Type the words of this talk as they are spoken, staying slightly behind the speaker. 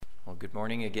Good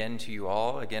morning again to you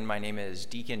all. Again, my name is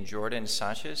Deacon Jordan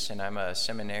Sanchez, and I'm a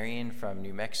seminarian from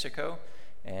New Mexico.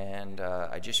 And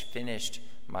I just finished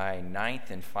my 9th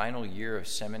and final year of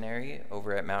seminary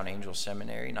over at Mount Angel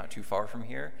Seminary, not too far from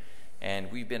here.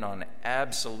 And we've been on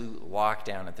absolute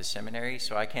lockdown at the seminary,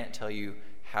 so I can't tell you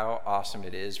how awesome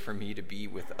it is for me to be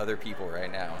with other people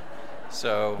right now.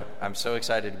 So I'm so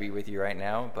excited to be with you right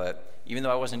now, but even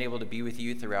though I wasn't able to be with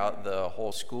you throughout the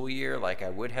whole school year like I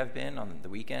would have been on the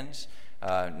weekends,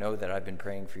 know that I've been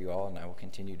praying for you all, and I will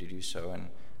continue to do so, and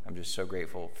I'm just so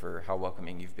grateful for how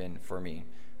welcoming you've been for me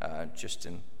just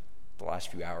in the last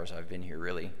few hours I've been here,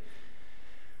 really.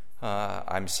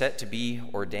 I'm set to be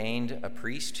ordained a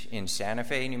priest in Santa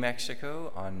Fe, New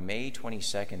Mexico on May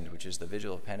 22nd, which is the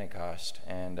Vigil of Pentecost.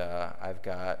 And I've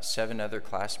got 7 other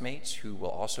classmates who will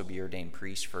also be ordained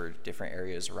priests for different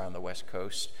areas around the West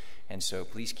Coast. And so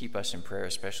please keep us in prayer,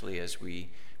 especially as we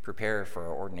prepare for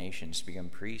our ordinations to become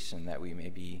priests, and that we may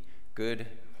be good,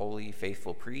 holy,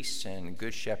 faithful priests and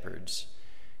good shepherds.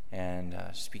 And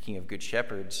speaking of good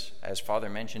shepherds, as Father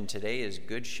mentioned, today is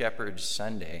Good Shepherd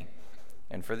Sunday.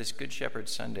 And for this Good Shepherd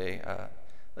Sunday,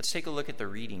 let's take a look at the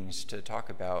readings to talk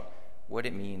about what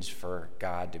it means for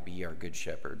God to be our Good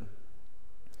Shepherd.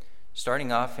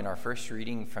 Starting off in our first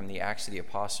reading from the Acts of the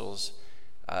Apostles,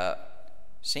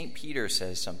 St. Peter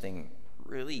says something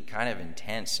really kind of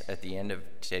intense at the end of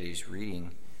today's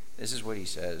reading. This is what he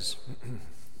says.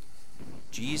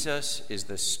 Jesus is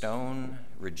the stone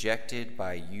rejected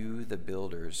by you, the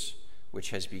builders, which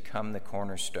has become the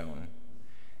cornerstone.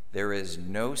 There is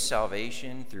no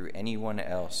salvation through anyone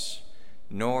else,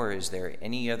 nor is there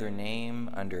any other name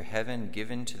under heaven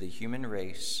given to the human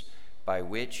race by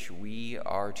which we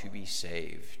are to be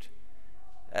saved.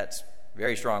 That's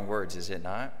very strong words, is it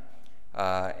not?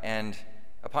 And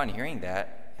upon hearing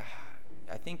that,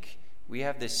 I think we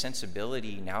have this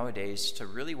sensibility nowadays to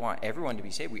really want everyone to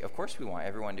be saved. Of course we want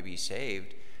everyone to be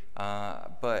saved,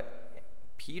 but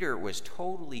Peter was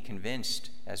totally convinced,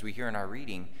 as we hear in our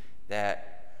reading,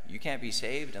 that you can't be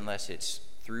saved unless it's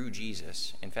through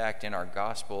Jesus. In fact, in our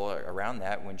gospel around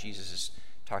that, when Jesus is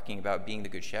talking about being the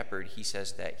Good Shepherd, he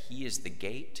says that he is the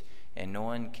gate and no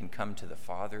one can come to the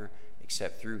Father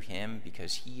except through him,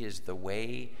 because he is the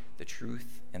way, the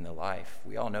truth, and the life.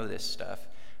 We all know this stuff,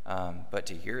 but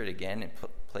to hear it again and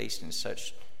placed in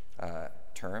such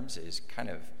terms is kind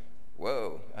of,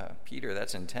 whoa, Peter,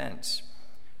 that's intense.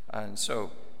 And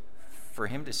so for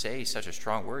him to say such a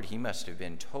strong word, he must have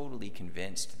been totally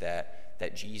convinced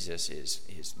that Jesus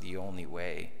is the only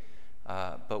way.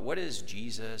 But what does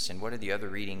Jesus and what do the other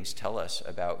readings tell us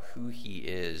about who he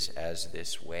is as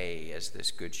this way, as this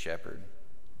Good Shepherd?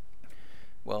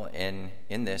 Well, in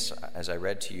this, as I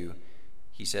read to you,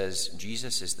 he says,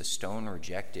 Jesus is the stone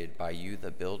rejected by you,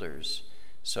 the builders.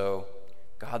 So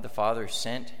God the Father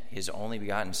sent his only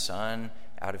begotten Son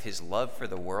out of his love for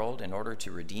the world in order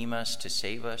to redeem us, to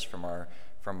save us from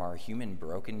our human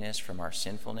brokenness, from our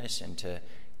sinfulness, and to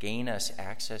gain us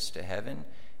access to heaven.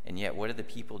 And yet, what did the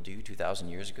people do 2,000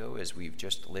 years ago as we've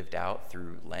just lived out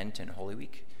through Lent and Holy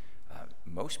Week?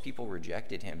 Most people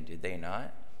rejected him, did they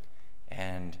not?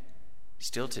 And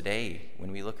still today,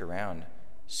 when we look around,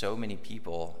 so many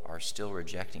people are still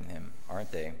rejecting him,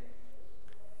 aren't they?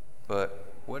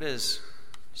 But what does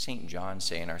St. John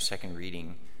say in our second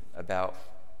reading about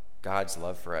God's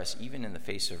love for us, even in the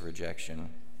face of rejection?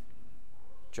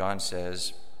 John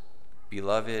says,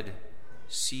 "Beloved,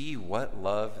 see what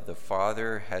love the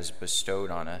Father has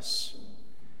bestowed on us,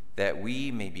 that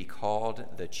we may be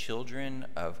called the children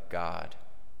of God."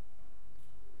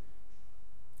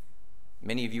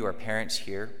 Many of you are parents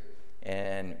here,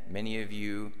 and many of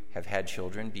you have had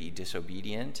children be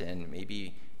disobedient and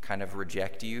maybe kind of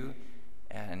reject you.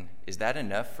 And is that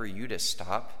enough for you to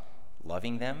stop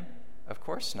loving them? Of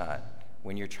course not.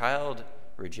 When your child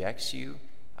rejects you,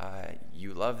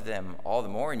 you love them all the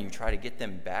more, and you try to get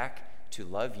them back to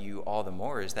love you all the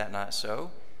more. Is that not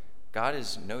so? God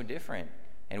is no different.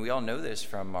 And we all know this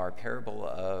from our parable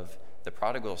of the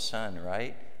prodigal son,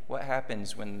 right? What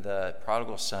happens when the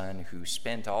prodigal son, who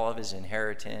spent all of his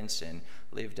inheritance and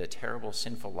lived a terrible,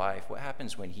 sinful life, what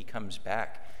happens when he comes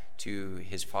back to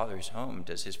his father's home?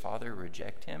 Does his father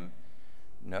reject him?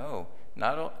 No.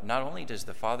 Not only does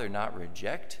the father not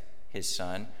reject his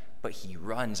son, but he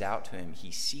runs out to him.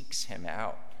 He seeks him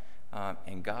out.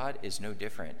 And God is no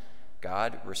different.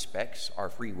 God respects our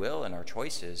free will and our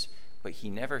choices, but he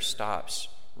never stops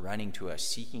running to us,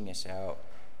 seeking us out.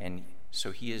 And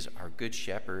so he is our good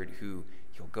shepherd who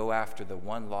he'll go after the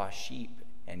one lost sheep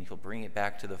and he'll bring it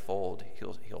back to the fold.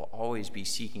 He'll always be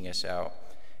seeking us out.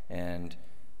 And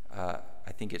I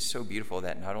think it's so beautiful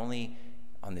that not only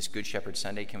on this Good Shepherd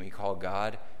Sunday can we call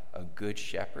God a good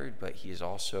shepherd, but he is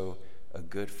also a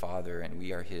good father, and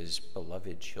we are his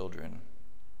beloved children.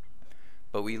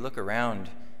 But we look around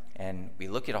and we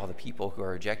look at all the people who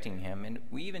are rejecting him, and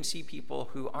we even see people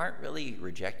who aren't really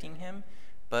rejecting him,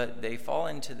 but they fall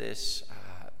into this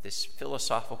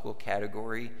philosophical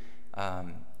category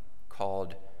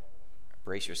called,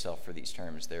 brace yourself for these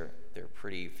terms, they're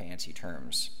pretty fancy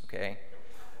terms, okay?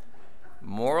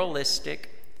 Moralistic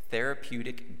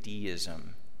therapeutic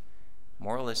deism.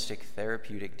 Moralistic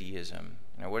therapeutic deism.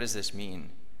 Now, what does this mean?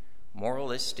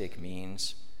 Moralistic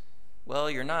means, well,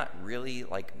 you're not really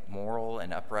like moral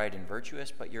and upright and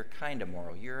virtuous, but you're kind of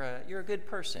moral. You're a good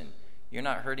person. You're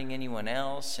not hurting anyone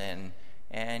else,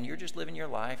 and you're just living your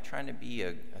life trying to be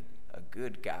a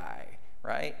good guy,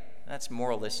 right? That's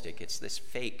moralistic. It's this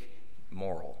fake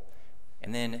moral.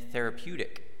 And then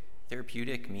therapeutic.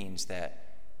 Therapeutic means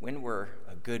that when we're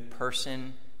a good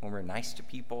person, when we're nice to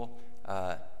people,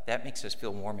 that makes us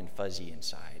feel warm and fuzzy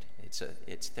inside.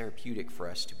 It's therapeutic for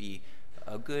us to be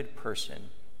a good person.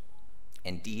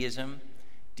 And deism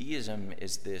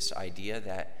is this idea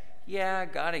that, yeah,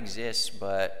 God exists,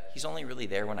 but he's only really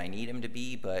there when I need him to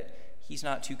be, but he's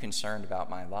not too concerned about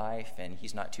my life, and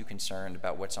he's not too concerned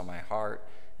about what's on my heart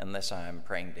unless I'm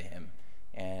praying to him.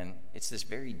 And it's this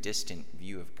very distant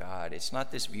view of God. It's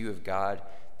not this view of God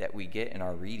that we get in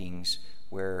our readings,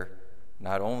 where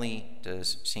not only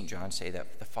does St. John say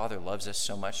that the Father loves us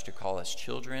so much to call us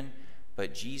children,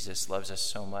 but Jesus loves us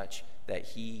so much that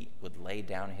he would lay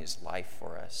down his life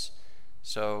for us.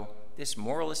 So this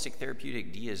moralistic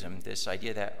therapeutic deism, this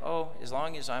idea that, as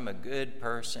long as I'm a good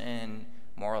person,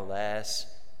 more or less,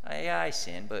 I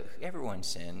sin, but everyone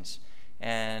sins.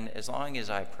 And as long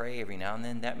as I pray every now and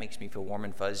then, that makes me feel warm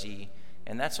and fuzzy.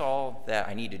 And that's all that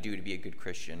I need to do to be a good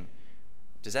Christian.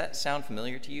 Does that sound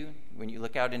familiar to you? When you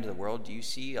look out into the world, do you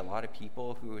see a lot of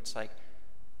people who it's like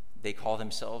they call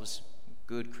themselves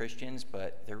good Christians,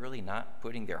 but they're really not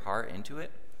putting their heart into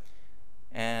it?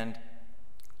 And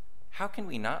how can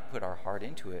we not put our heart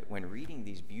into it when reading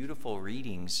these beautiful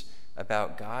readings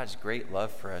about God's great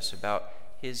love for us, about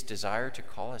his desire to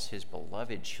call us his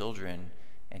beloved children,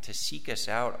 and to seek us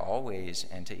out always,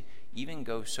 and to even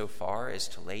go so far as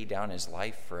to lay down his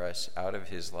life for us out of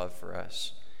his love for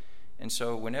us? And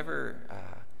so whenever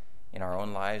in our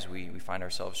own lives we find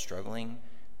ourselves struggling,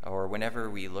 or whenever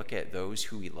we look at those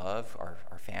who we love, our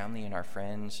family and our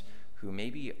friends, who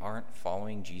maybe aren't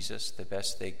following Jesus the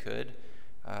best they could,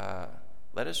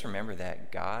 let us remember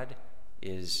that God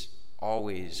is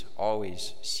always,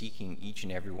 always seeking each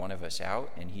and every one of us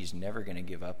out, and he's never going to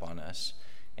give up on us.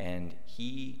 And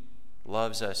he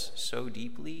loves us so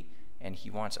deeply, and he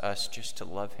wants us just to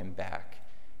love him back.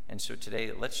 And so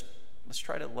today, let's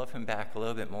try to love him back a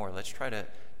little bit more. Let's try to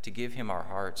give him our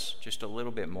hearts just a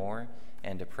little bit more,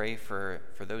 and to pray for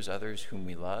those others whom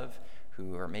we love,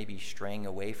 who are maybe straying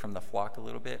away from the flock a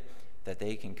little bit, that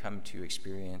they can come to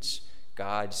experience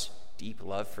God's deep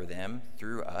love for them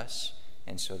through us,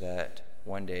 and so that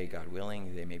one day, God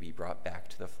willing, they may be brought back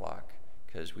to the flock,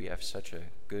 because we have such a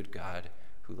good God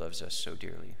who loves us so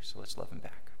dearly. So let's love him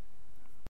back.